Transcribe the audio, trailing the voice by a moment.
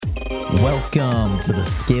Welcome to the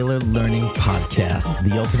Scalar Learning Podcast,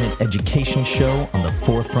 the ultimate education show on the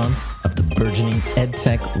forefront of the burgeoning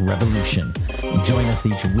EdTech revolution. Join us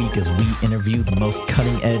each week as we interview the most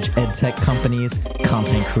cutting-edge EdTech companies,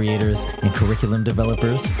 content creators, and curriculum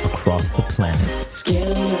developers across the planet.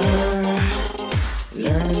 Scalar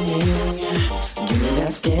learning, give me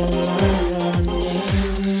that scalar learning.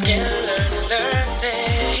 Scalar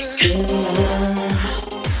learning, scalar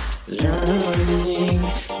learning,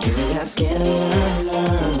 give me that scalar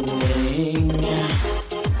learning.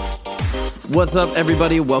 What's up,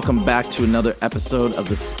 everybody? Welcome back to another episode of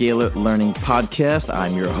the Scalar Learning Podcast.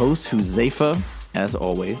 I'm your host, Huzaifa, as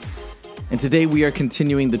always. And today we are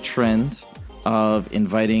continuing the trend of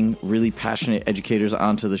inviting really passionate educators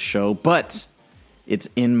onto the show, but it's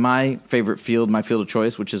in my favorite field, my field of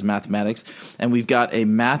choice, which is mathematics. And we've got a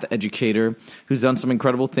math educator who's done some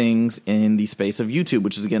incredible things in the space of YouTube,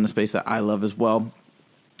 which is, again, a space that I love as well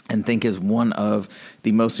and think is one of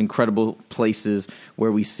the most incredible places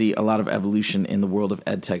where we see a lot of evolution in the world of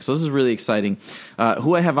EdTech. So this is really exciting.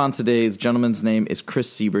 Who I have on today's gentleman's name is Chris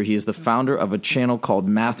Seber. He is the founder of a channel called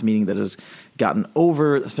MathMeeting that has gotten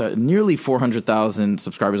over nearly 400,000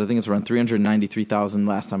 subscribers. I think it's around 393,000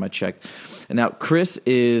 last time I checked. And now Chris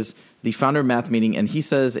is the founder of MathMeeting, and he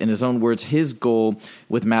says, in his own words, his goal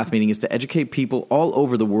with MathMeeting is to educate people all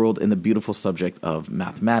over the world in the beautiful subject of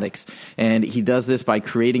mathematics. And he does this by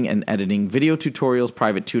creating and editing video tutorials,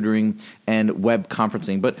 private tutoring, and web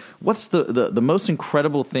conferencing. But what's the most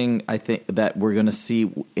incredible thing I think that we're going to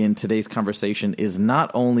see in today's conversation is not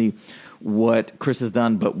only what Chris has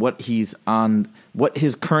done, but what his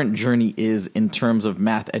current journey is in terms of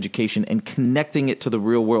math education and connecting it to the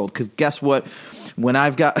real world. Because guess what? When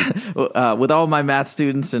I've got, with all my math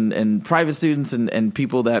students and private students and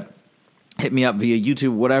people that hit me up via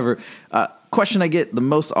YouTube, whatever, question I get the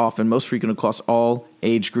most often, most frequent across all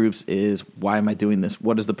age groups is, why am I doing this?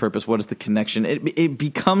 What is the purpose? What is the connection? It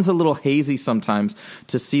becomes a little hazy sometimes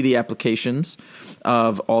to see the applications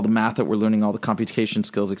of all the math that we're learning, all the computation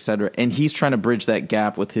skills, et cetera. And he's trying to bridge that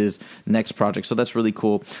gap with his next project. So that's really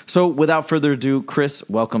cool. So without further ado, Chris,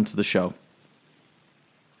 welcome to the show.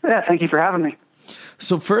 Yeah, thank you for having me.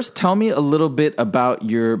 So first, tell me a little bit about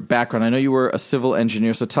your background. I know you were a civil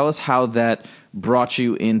engineer, so tell us how that brought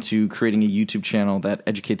you into creating a YouTube channel that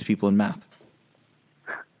educates people in math.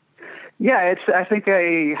 Yeah, I think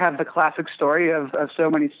I have the classic story of so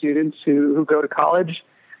many students who go to college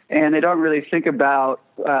and they don't really think about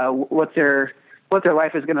what their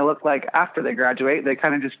life is going to look like after they graduate. They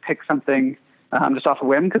kind of just pick something just off a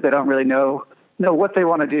whim because they don't really know what they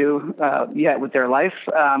want to do yet with their life.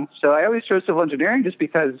 So I always chose civil engineering just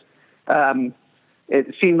because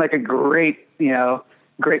it seemed like a great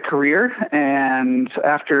career. And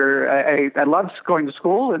after I loved going to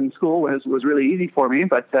school, and school was really easy for me.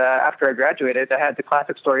 But after I graduated, I had the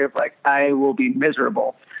classic story of like, I will be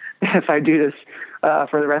miserable if I do this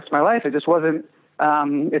for the rest of my life. It just wasn't.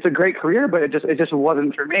 It's a great career, but it just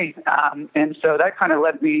wasn't for me. And so that kind of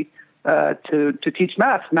led me to teach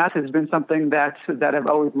math. Math has been something that I've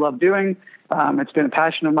always loved doing. It's been a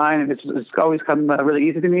passion of mine, and it's always come really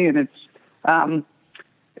easy to me. And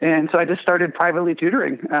and so I just started privately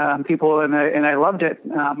tutoring people, and I loved it.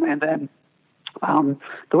 And then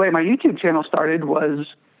the way my YouTube channel started was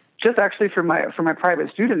just actually for my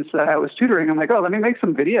private students that I was tutoring. I'm like, oh, let me make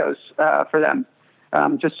some videos for them,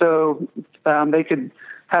 just so they could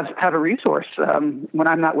have a resource when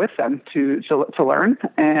I'm not with them to learn.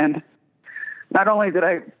 And not only did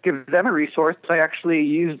I give them a resource, I actually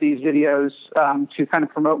used these videos to kind of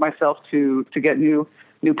promote myself to get new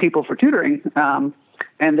people for tutoring.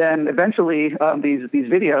 And then eventually these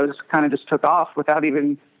videos kind of just took off without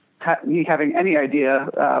even me having any idea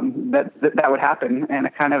that would happen. And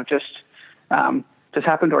it kind of just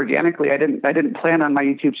happened organically. I didn't plan on my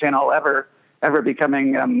YouTube channel ever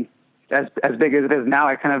becoming as big as it is now.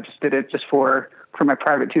 I kind of just did it just for my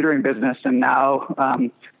private tutoring business. And now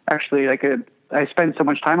actually I spend so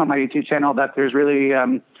much time on my YouTube channel that there's really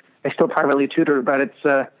I still privately tutor, but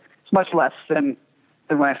it's much less than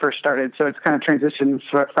when I first started. So it's kind of transitioned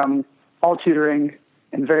from all tutoring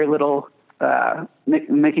and very little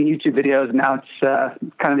making YouTube videos. And now it's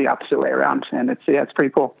kind of the opposite way around. And it's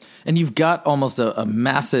pretty cool. And you've got almost a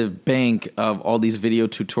massive bank of all these video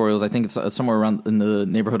tutorials. I think it's somewhere around in the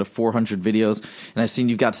neighborhood of 400 videos. And I've seen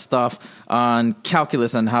you've got stuff on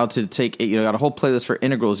calculus, on how to take, got a whole playlist for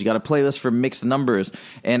integrals. You got a playlist for mixed numbers.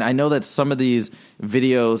 And I know that some of these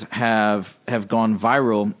videos have gone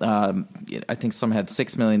viral. I think some had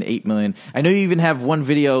 6 million, 8 million. I know you even have one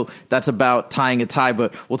video that's about tying a tie,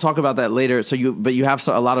 but we'll talk about that later. But but you have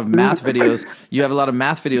a lot of math videos. You have a lot of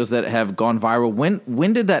math videos that have gone viral.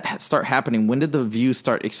 When did that start happening? When did the views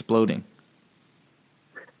start exploding?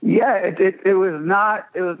 Yeah, it was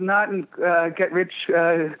not get rich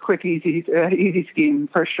quick easy scheme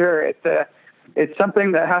for sure. It's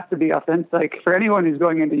something that has to be authentic. Like for anyone who's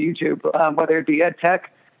going into YouTube, whether it be ed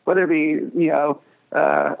tech, whether it be a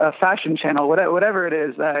fashion channel, whatever it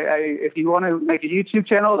is. If you want to make a YouTube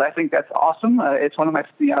channel, I think that's awesome. It's one of my,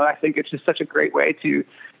 I think it's just such a great way to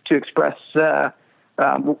express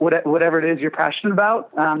whatever it is you're passionate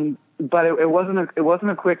about. But it wasn't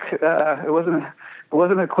a quick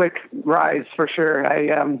rise for sure.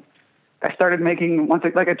 I started making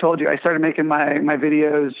like I told you, I started making my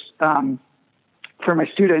videos for my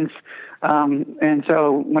students, and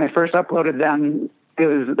so when I first uploaded them, it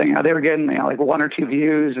was, they were getting, like 1 or 2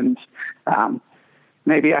 views, and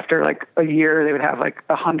maybe after like a year they would have like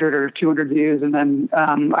 100 or 200 views. And then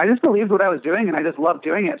I just believed what I was doing, and I just loved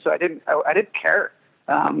doing it. So I didn't care.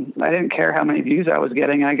 I didn't care how many views I was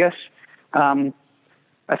getting. And I guess I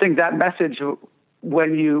think that message,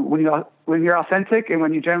 when you're authentic and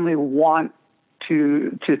when you generally want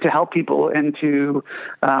to help people and to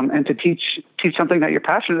teach something that you're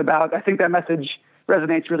passionate about, I think that message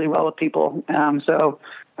resonates really well with people. So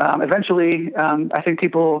eventually, I think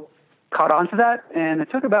people caught on to that, and it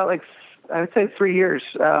took about I would say 3 years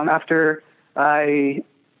after I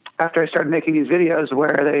started making these videos,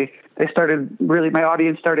 where they started really, my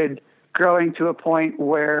audience started growing to a point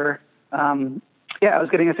where I was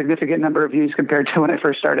getting a significant number of views compared to when I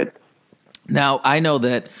first started. Now, I know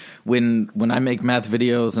that when I make math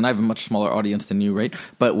videos, and I have a much smaller audience than you, right?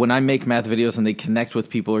 But when I make math videos and they connect with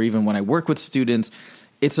people, or even when I work with students,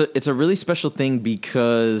 it's a really special thing,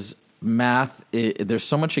 because math, there's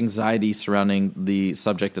so much anxiety surrounding the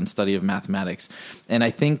subject and study of mathematics. And I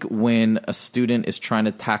think when a student is trying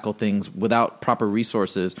to tackle things without proper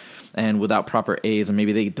resources and without proper aids, and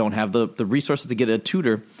maybe they don't have the resources to get a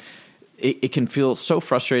tutor, it can feel so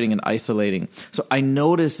frustrating and isolating. So I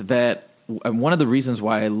noticed that one of the reasons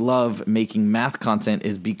why I love making math content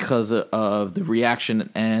is because of the reaction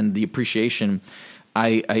and the appreciation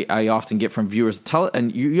I often get from viewers.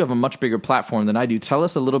 And you have a much bigger platform than I do. Tell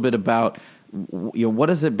us a little bit about, what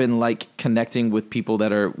has it been like connecting with people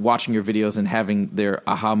that are watching your videos and having their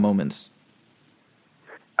aha moments?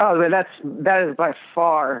 Oh, that is by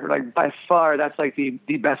far, that's like the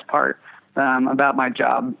best part about my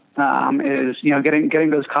job, is getting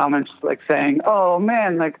those comments, like saying, "Oh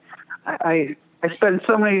man, like I spent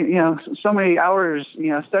so many hours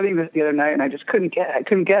studying this the other night, and I just couldn't get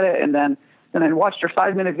it, and then I watched your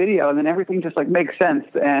 5-minute video, and then everything just like makes sense."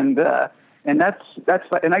 And that's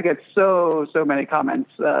and I get so many comments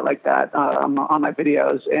like that on my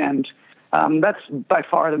videos, and that's by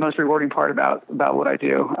far the most rewarding part about what I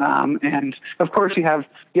do. And of course, you have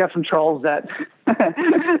some trolls that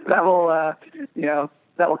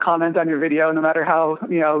that will comment on your video, no matter how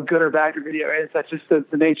good or bad your video is. That's just the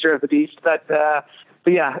nature of the beast. But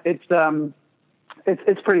yeah,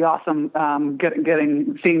 it's pretty awesome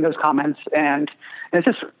seeing those comments, and it's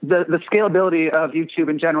just the scalability of YouTube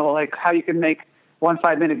in general, like how you can make one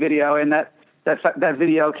 5-minute video, and that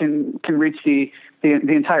video can reach the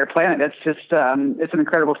entire planet. That's just it's an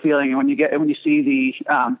incredible feeling. And when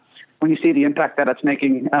you see the impact that it's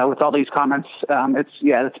making with all these comments,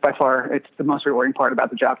 it's by far the most rewarding part about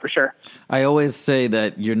the job, for sure. I always say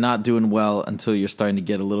that you're not doing well until you're starting to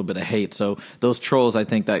get a little bit of hate. So those trolls, I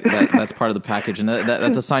think that's part of the package, and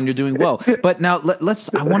that's a sign you're doing well. But now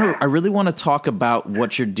I really want to talk about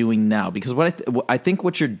what you're doing now, because I think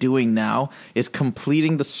what you're doing now is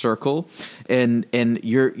completing the circle, and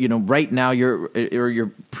you're right now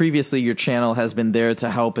previously your channel has been there to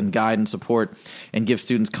help and guide and support and give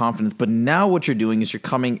students confidence. But now what you're doing is you're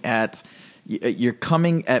coming at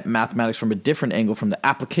mathematics from a different angle, from the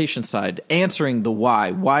application side, answering the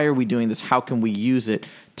why. Why are we doing this? How can we use it?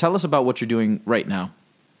 Tell us about what you're doing right now.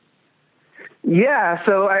 Yeah,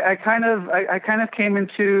 so I kind of came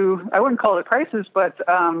into, I wouldn't call it a crisis, but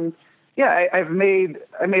I made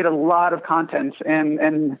a lot of content,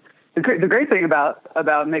 and the great thing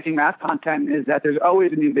about making math content is that there's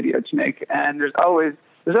always a new video to make, and there's always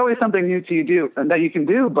something new that you can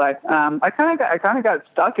do. But I kind of got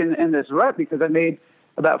stuck in this rut, because I made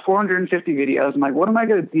about 450 videos. I'm like, what am I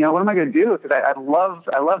going to do? Because I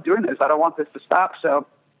love doing this. I don't want this to stop. So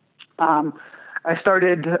I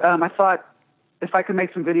started. I thought, if I could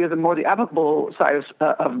make some videos on more the applicable side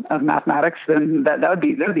of mathematics, then that would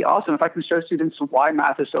be awesome. If I can show students why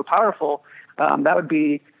math is so powerful, that'd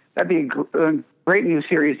be a great new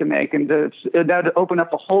series to make, and that would open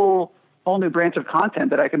up a whole whole new branch of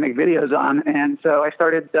content that I can make videos on. And so I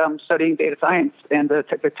started studying data science and the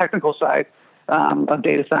technical side of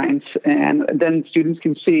data science. And then students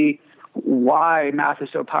can see why math is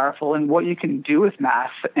so powerful and what you can do with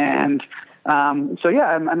math. And so, yeah,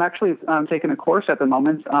 I'm actually taking a course at the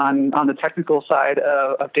moment on the technical side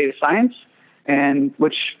of data science, and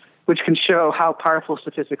which can show how powerful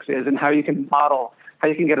statistics is and how you can model, how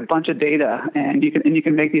you can get a bunch of data, and you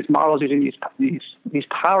can make these models using these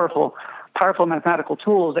powerful mathematical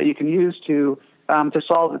tools that you can use to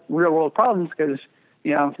solve real world problems. Because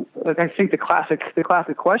like I think the classic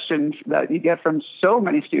questions that you get from so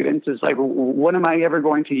many students is like, when am I ever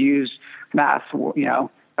going to use math?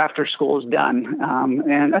 After school is done,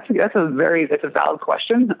 and that's a valid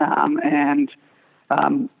question.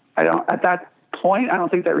 At that point, I don't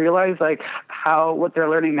think they realize like what they're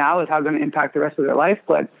learning now is how going to impact the rest of their life.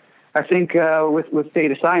 But I think with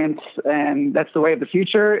data science, and that's the way of the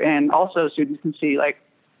future. And also students can see like,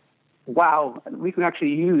 wow, we can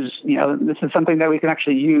actually use, this is something that we can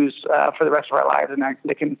actually use for the rest of our lives. And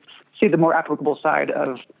they can see the more applicable side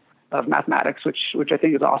of mathematics, which I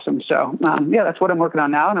think is awesome. So that's what I'm working on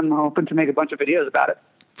now. And I'm hoping to make a bunch of videos about it.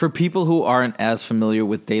 For people who aren't as familiar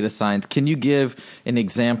with data science, can you give an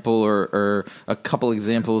example or a couple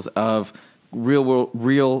examples of real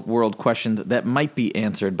world questions that might be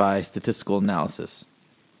answered by statistical analysis?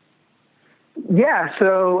 Yeah,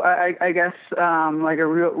 so I guess like a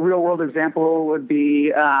real world example would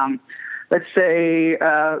be, let's say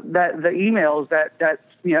that the emails that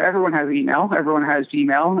everyone has email, everyone has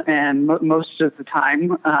Gmail, and most of the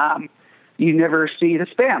time you never see the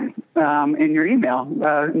spam in your email.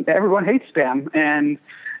 Everyone hates spam, and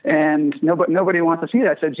nobody wants to see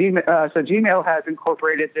that. So Gmail has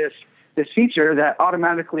incorporated this feature that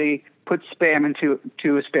automatically puts spam into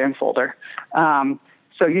a spam folder.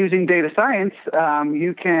 So using data science,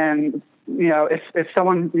 you can, if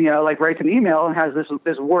someone, like writes an email and has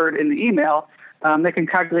this word in the email, they can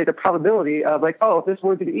calculate the probability of like, oh, if this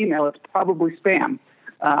word's in the email, it's probably spam.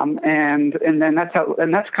 And then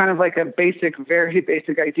that's kind of like a very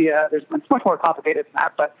basic idea. It's much more complicated than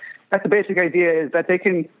that, but that's the basic idea, is that they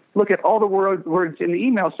can look at all the words in the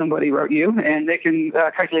email somebody wrote you, and they can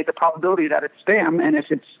calculate the probability that it's spam. And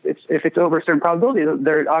if it's over a certain probability,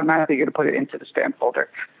 they're automatically going to put it into the spam folder.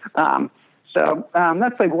 So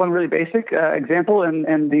that's like one really basic example,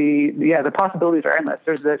 and the possibilities are endless.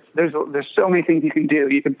 There's so many things you can do.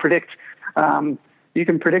 You can predict. You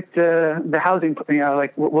can predict the housing,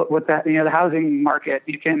 like what that, the housing market.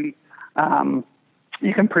 You can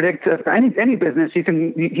predict any business. You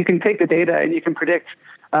can take the data and you can predict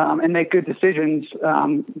and make good decisions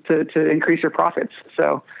to increase your profits.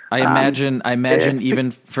 So I imagine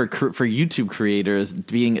even for YouTube creators,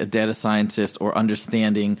 being a data scientist or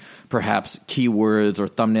understanding perhaps keywords or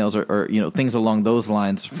thumbnails or things along those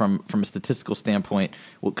lines from a statistical standpoint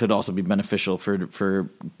could also be beneficial for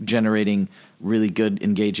generating really good,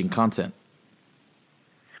 engaging content.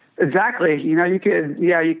 Exactly. You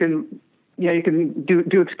can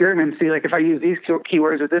do experiments. See, like if I use these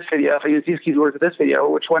keywords with this video, if I use these keywords with this video,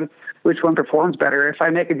 which one performs better? If I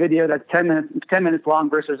make a video that's 10 minutes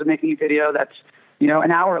long versus making a video that's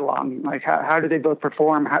an hour long, like how do they both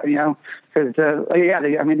perform? Because the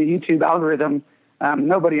YouTube algorithm,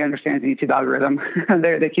 nobody understands the YouTube algorithm.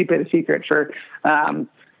 They keep it a secret for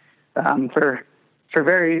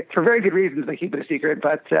very good reasons. They keep it a secret,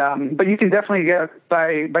 but you can definitely get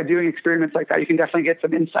by doing experiments like that. You can definitely get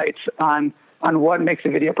some insights on what makes a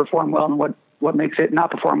video perform well and what makes it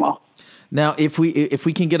not perform well. Now, if we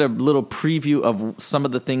can get a little preview of some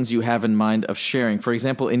of the things you have in mind of sharing, for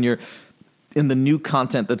example, in the new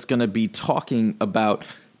content that's going to be talking about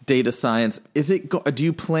data science, do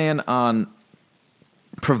you plan on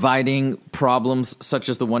providing problems such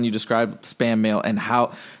as the one you described, spam mail, and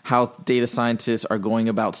how data scientists are going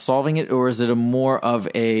about solving it? Or is it more of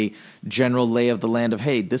a general lay of the land of,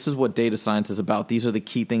 hey, this is what data science is about. These are the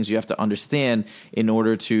key things you have to understand in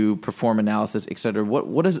order to perform analysis, et cetera.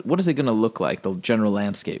 What is it going to look like, the general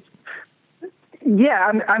landscape?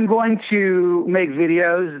 Yeah, I'm going to make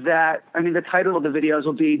videos the title of the videos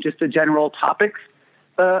will be just the general topics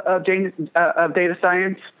of data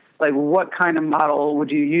science. Like, what kind of model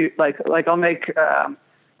would you use? Like I'll make a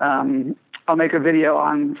video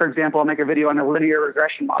on, for example, a linear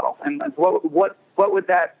regression model, and what would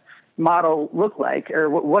that model look like, or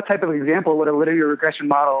what type of example would a linear regression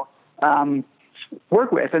model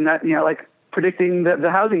work with? And that like predicting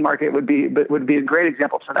the housing market would be a great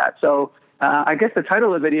example for that. So I guess the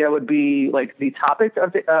title of the video would be like the topic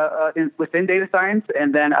of within data science,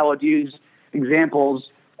 and then I would use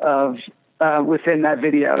examples of within that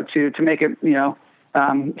video to make it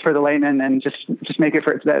for the layman, and just make it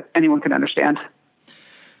for that anyone can understand.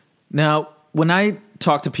 Now, when I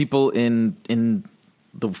talk to people in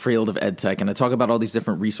the field of ed tech, and I talk about all these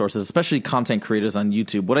different resources, especially content creators on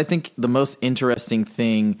YouTube, what I think the most interesting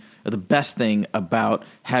thing, or the best thing about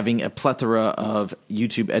having a plethora of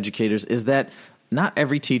YouTube educators is that not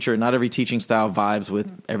every teacher, not every teaching style vibes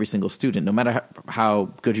with every single student, no matter how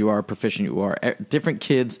good you are, proficient you are. Different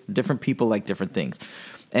kids, different people like different things.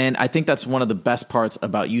 And I think that's one of the best parts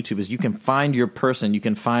about YouTube is you can find your person, you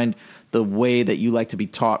can find the way that you like to be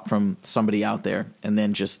taught from somebody out there, and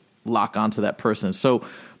then just lock onto that person. So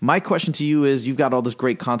my question to you is, you've got all this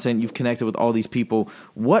great content, you've connected with all these people.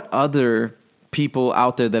 What other people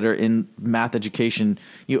out there that are in math education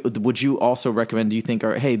would you also recommend, do you think,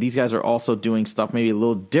 hey, these guys are also doing stuff maybe a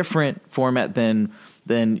little different format than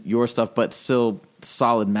your stuff, but still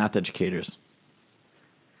solid math educators?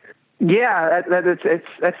 Yeah,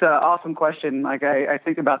 that's an awesome question. Like I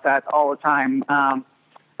think about that all the time.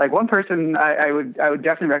 Like one person I would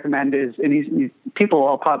definitely recommend is, and he's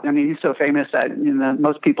so famous that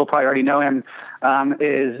most people probably already know him.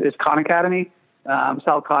 Is Khan Academy.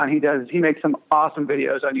 Sal Khan, he makes some awesome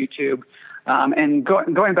videos on YouTube. And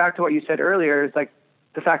going back to what you said earlier, is like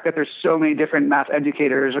the fact that there's so many different math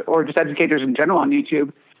educators, or just educators in general on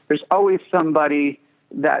YouTube. There's always somebody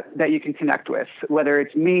that you can connect with, whether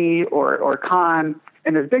it's me or Khan.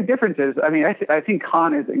 And there's big differences. I mean, I think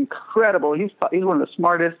Khan is incredible. He's one of the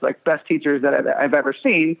smartest, best teachers that I've ever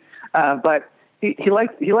seen. But he's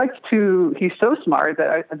so smart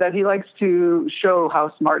that he likes to show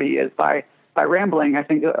how smart he is by rambling. I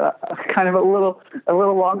think kind of a little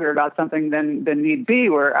longer about something than need be.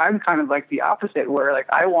 Where I'm kind of like the opposite, where like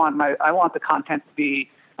I want the content to be,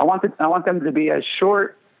 I want them to be as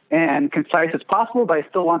short and concise as possible, but I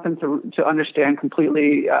still want them to understand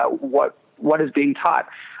completely what is being taught.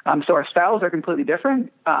 So our styles are completely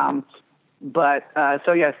different. So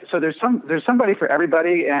there's somebody for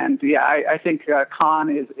everybody. And yeah, I think Khan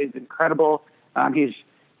is incredible. He's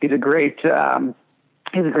a great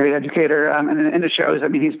educator. And it shows. I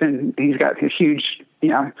mean, he's got a huge,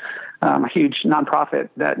 a huge nonprofit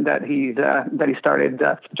that he started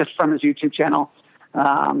just from his YouTube channel.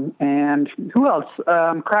 And who else?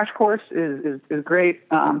 Crash Course is great.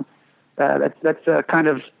 That's kind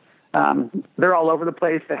of, they're all over the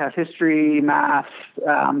place. They have history, math,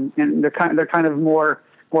 and they're kind of more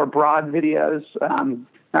broad videos.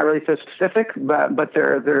 Not really so specific, but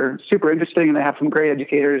they're super interesting, and they have some great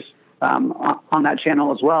educators on that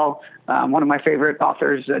channel as well. One of my favorite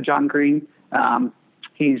authors, John Green.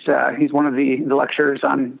 He's one of the lecturers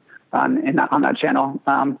on that channel.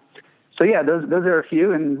 So yeah, those are a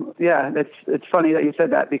few, and yeah, it's funny that you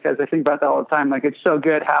said that, because I think about that all the time. Like, it's so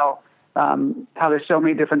good how there's so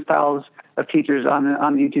many different styles of teachers on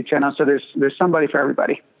the YouTube channel. So there's somebody for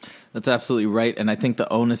everybody. That's absolutely right. And I think the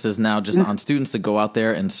onus is now just on students to go out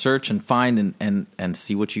there and search and find and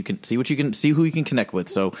see who you can connect with.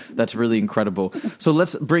 So that's really incredible. So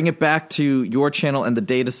let's bring it back to your channel and the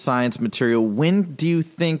data science material. When do you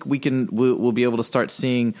think we'll be able to start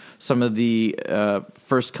seeing some of the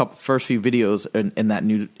first few videos in that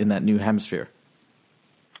new hemisphere?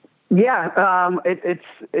 Yeah,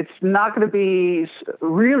 it's not going to be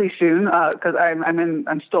really soon, because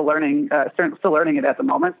I'm still learning it at the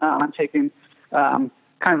moment. I'm taking kind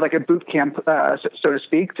of like a boot camp, so to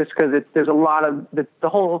speak, just because there's a lot of the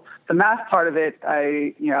math part of it.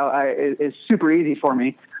 Is super easy for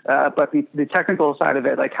me, but the technical side of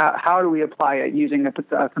it, like how do we apply it using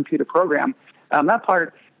a computer program? That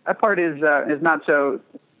part is not so.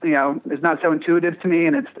 Is not so intuitive to me,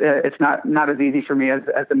 and it's not as easy for me as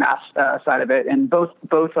the math side of it. And both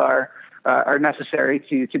are necessary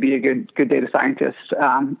to be a good data scientist.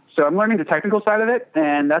 So I'm learning the technical side of it,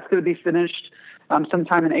 and that's going to be finished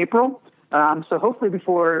sometime in April. So hopefully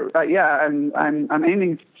before, I'm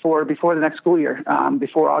aiming for before the next school year,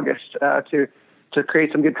 before August, to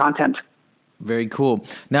create some good content. Very cool.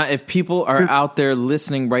 Now, if people are out there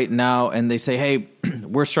listening right now and they say, hey,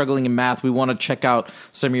 we're struggling in math, we want to check out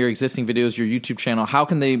some of your existing videos, your YouTube channel, how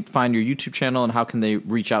can they find your YouTube channel, and how can they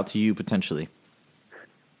reach out to you potentially?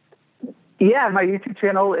 Yeah, my YouTube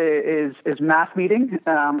channel is MathMeeting.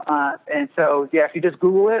 And so, yeah, if you just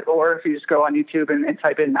Google it, or if you just go on YouTube and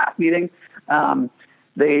type in MathMeeting,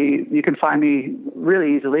 you can find me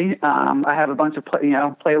really easily. I have a bunch of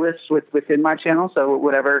playlists within my channel, so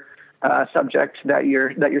whatever subject that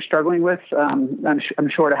you're struggling with, I'm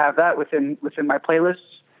sure to have that within my playlists.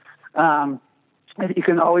 You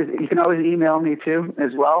can always email me too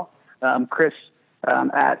as well, Chris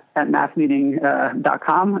at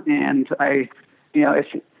mathmeeting.com, and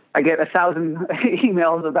if I get 1,000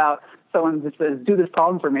 emails about someone just says, do this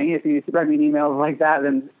problem for me, if you write me an email like that,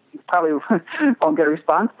 then you probably won't get a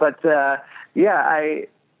response. But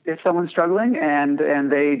if someone's struggling and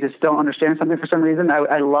they just don't understand something for some reason,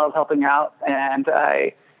 I love helping out, and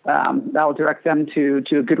I'll direct them to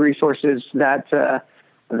good resources that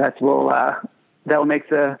will make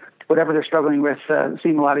whatever they're struggling with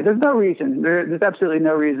seem a lot easier. There's no reason. There's absolutely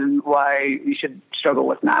no reason why you should struggle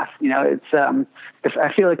with math. It's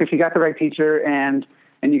I feel like if you got the right teacher and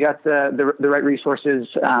you got the right resources,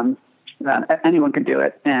 anyone can do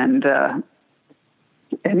it. And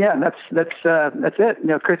yeah, that's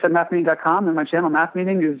it. Chris at MathMeeting.com, and my channel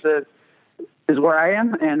MathMeeting is where I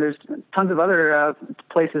am. And there's tons of other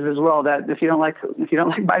places as well that if you don't like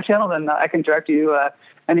my channel, then I can direct you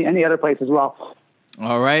any other place as well.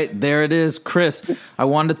 All right, there it is. Chris, I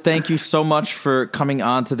wanted to thank you so much for coming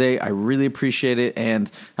on today. I really appreciate it, and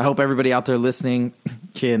I hope everybody out there listening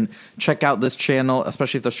can check out this channel,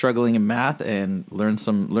 especially if they're struggling in math, and learn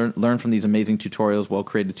from these amazing tutorials,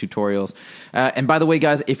 well-created tutorials. And by the way,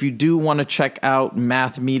 guys, if you do want to check out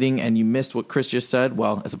MathMeeting and you missed what Chris just said,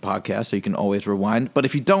 well, it's a podcast, so you can always rewind. But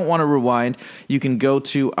if you don't want to rewind, you can go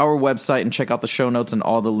to our website and check out the show notes, and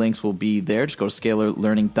all the links will be there. Just go to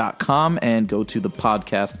scalarlearning.com and go to the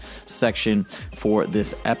podcast section for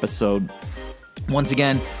this episode. Once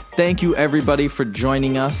again, thank you everybody for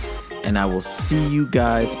joining us, and I will see you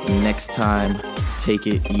guys next time. Take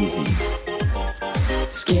it easy.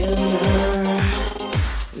 Scalar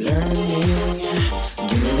learning.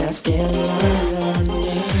 Give me that scalar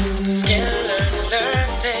learning. Scalar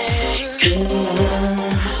learning. Scalar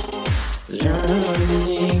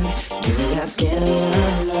learning. Give me that scalar